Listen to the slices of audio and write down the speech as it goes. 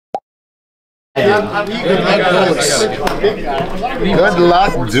Good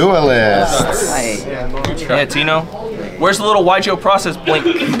luck, duelists. Yeah, Tino. Where's the little YGO process blink?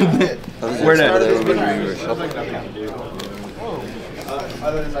 Where's that?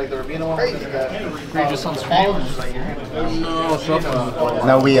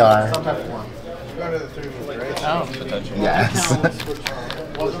 No, we are. Yes.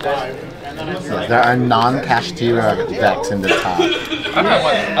 There are non-cash T-Rex decks in the top.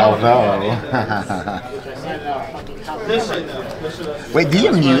 Although... Wait, do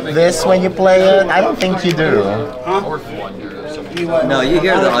you mute this when you play it? I don't think you do. No, you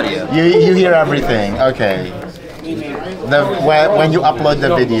hear the audio. You hear everything. Okay. When you upload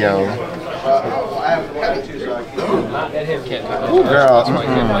the video. Ooh, girl.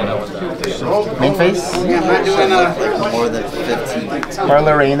 Main face? Yeah, I'm not doing more than 15.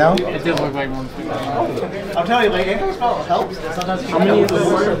 Parlereno? It did look like one. I'm telling you, like, English spell helps. Sometimes you can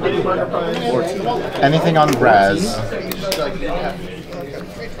 14. Anything on Braz?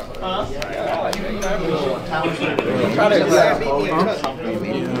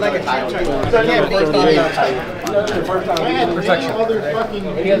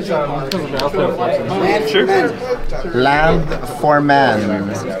 Sure. Land for men.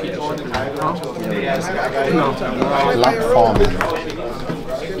 Luck Foreman.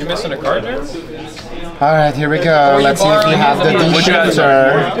 You missing a card there? Alright, here we go. Let's see if you have the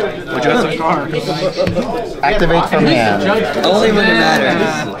D-shifter. Activate from hand. Only when it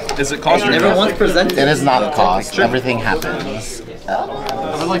matters. Is it cost or Never once presented. It is not cost. Everything happens.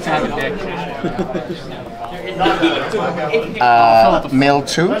 I would like to have a deck. Mill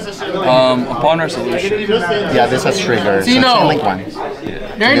 2? Upon resolution. Yeah, this has triggers. So Tino! link one.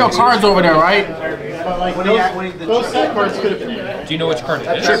 There ain't no cards over there, right? those set cards could have been there. Do you know which card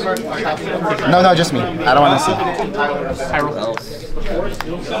it is? Sure. No, just me. I don't want to see.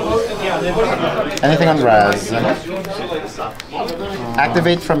 Anything on Raz?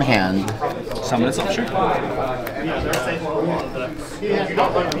 Activate from hand. Summon it up, sure.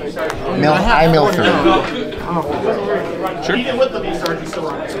 I mill 3. Sure.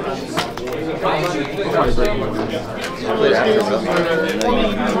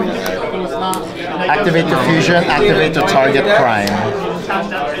 Activate the fusion, activate the target prime.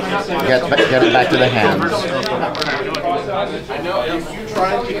 Get it back to the hand.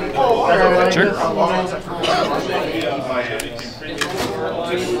 Sure.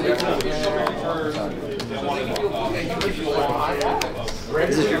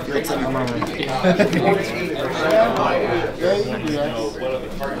 Is this your field center?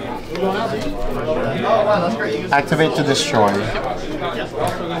 Activate to destroy.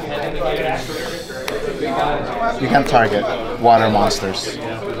 You can target water monsters.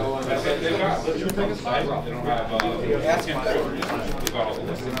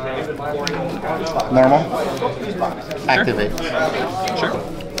 Normal? Activate. Sure.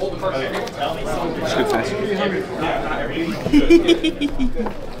 Scoop fast.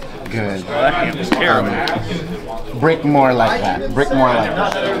 Good. That was terrible. Brick more like that. Brick more like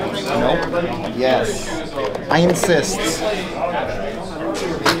that. Nope. Yes. I insist.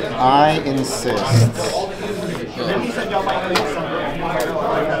 I insist.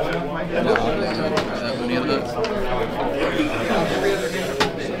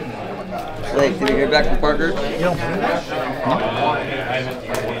 Like, did you hear back from Parker?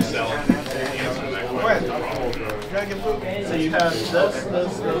 So you have this.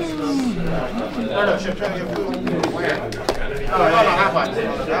 No, she's trying to get food.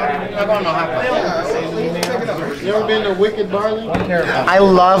 You ever been to Wicked Barley? I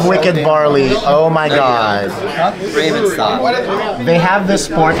love Wicked Barley. Oh my god. Raymond, stop. They have this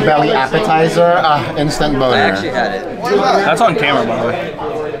pork belly appetizer. Instant boner. I actually had it. That's on camera, by the way.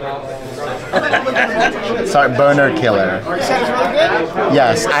 Sorry, boner killer.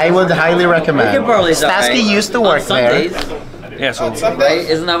 Yes, I would highly recommend. Wicked Barley's Stasky alright. used to work there. Yeah, so Right?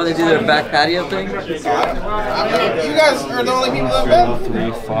 Isn't that when they do their back patio thing? You guys are the only people that have been.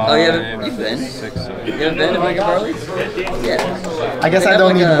 3, 5, Oh, you haven't been? 6, 7. You haven't been to Wicked Barley's? Yeah. I guess I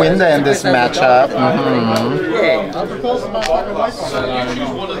don't need Winda in this matchup. Yeah.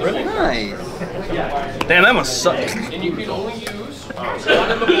 Nice. Damn, that must suck.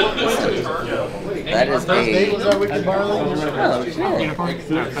 That is a... Oh, shit.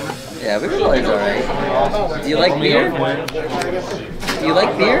 Yeah, Wicked Barley's alright. Do you like beer? Do you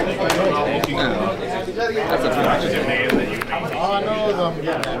like beer? No. That's a fun. All I know is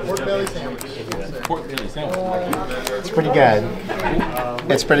pork belly sandwich. It's pretty good.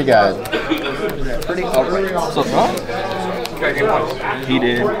 It's pretty good. Pretty alright. So far? He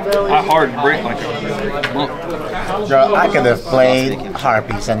did. I hard break like a monk. Bro, I could have played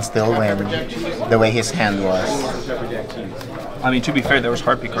Harpies and still win the way his hand was. I mean, to be fair, there was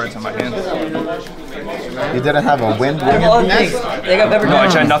Harpy cards in my hand. You didn't have a wind ring All at it takes. least? They got pepper No, I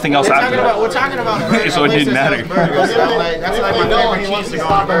tried nothing else after that. We're talking about So it didn't matter. That's like my favorite cheese to go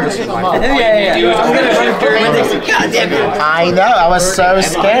on burgers. Yeah. I'm gonna run for it. God damn it. I know, I was so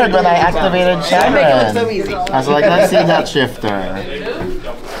scared when I activated Sharon. so easy. I was like, let's see that shifter.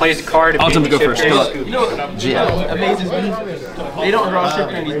 Plays a card. I'll attempt to go first. Good luck. GL. Amazes me. They don't draw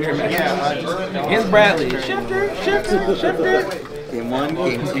shifter in these mirror matches. Against Bradley. Shifter. Game 1,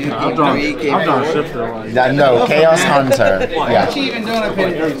 game 2, game 3, game 4. No, Chaos Hunter. Yeah. She even doing a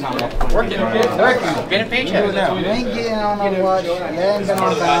pin working. Getting a paycheck. You ain't getting on the watch. You ain't been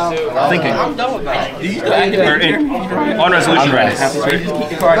on valve. Thinking. I'm done with that. On resolution ready. Go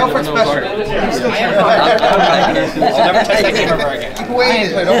for special. Never touch that game ever again.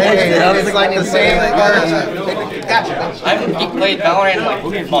 Wait, it's like the same. Gotcha. I haven't played Valorant in like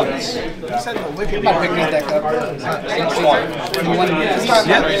months. I'm about to pick this deck up.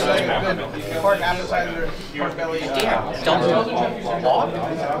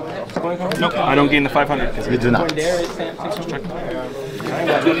 Nope, I don't gain the 500. You do not.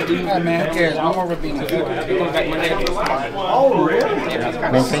 Man, who cares? No more Rabina.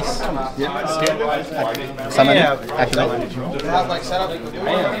 Main face? Summon? Activate? Like set up.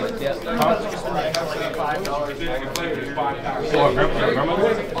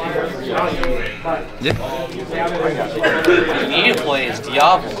 You need to play is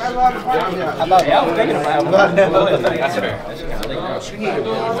Diablo. That's fair.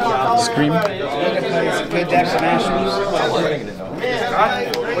 Scream? Good Jackson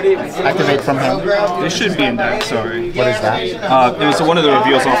Activate from hand? This should be in deck, sorry. What is that? It was one of the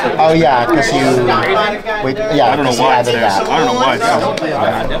reveals off the... Oh yeah, because you... Wait, yeah, I don't know 'cause you why it's added there. that. I don't know why it's there.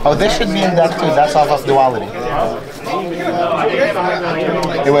 Yeah. Oh, this should be in deck too. That's off of duality.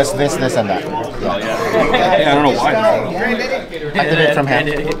 It was this, and that. Yeah. Yeah, I don't know why. Activate from hand.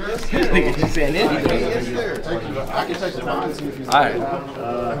 Alright.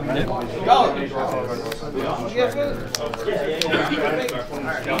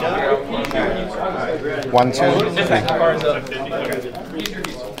 1, 2, 3.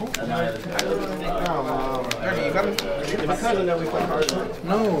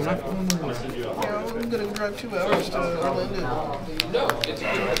 No, not. I'm gonna drive 2 hours to Orlando. No.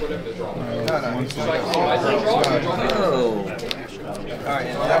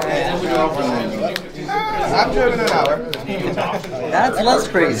 I've driven an hour. That's less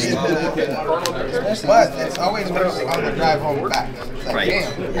crazy. But it's always worse on the drive home and back. Like, Right.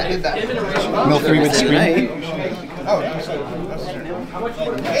 damn, I did that. Mill 3 with screen. Oh, that's true.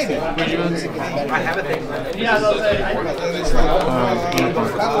 Maybe. I have a thing. I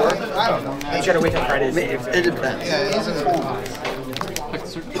don't know. You gotta wait till Friday. It depends. Yeah, he's a I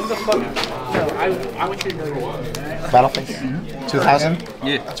want you to know your one. Battle face. 2,000?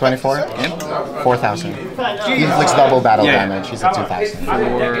 Yeah. 24? Yeah. 4,000. He inflicts double battle damage. He's at 2,000.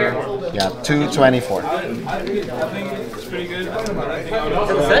 Yeah, 224.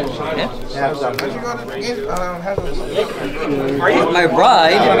 My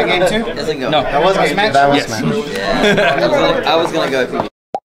bride isn't going. No. That was meant. Yeah. I was gonna go if you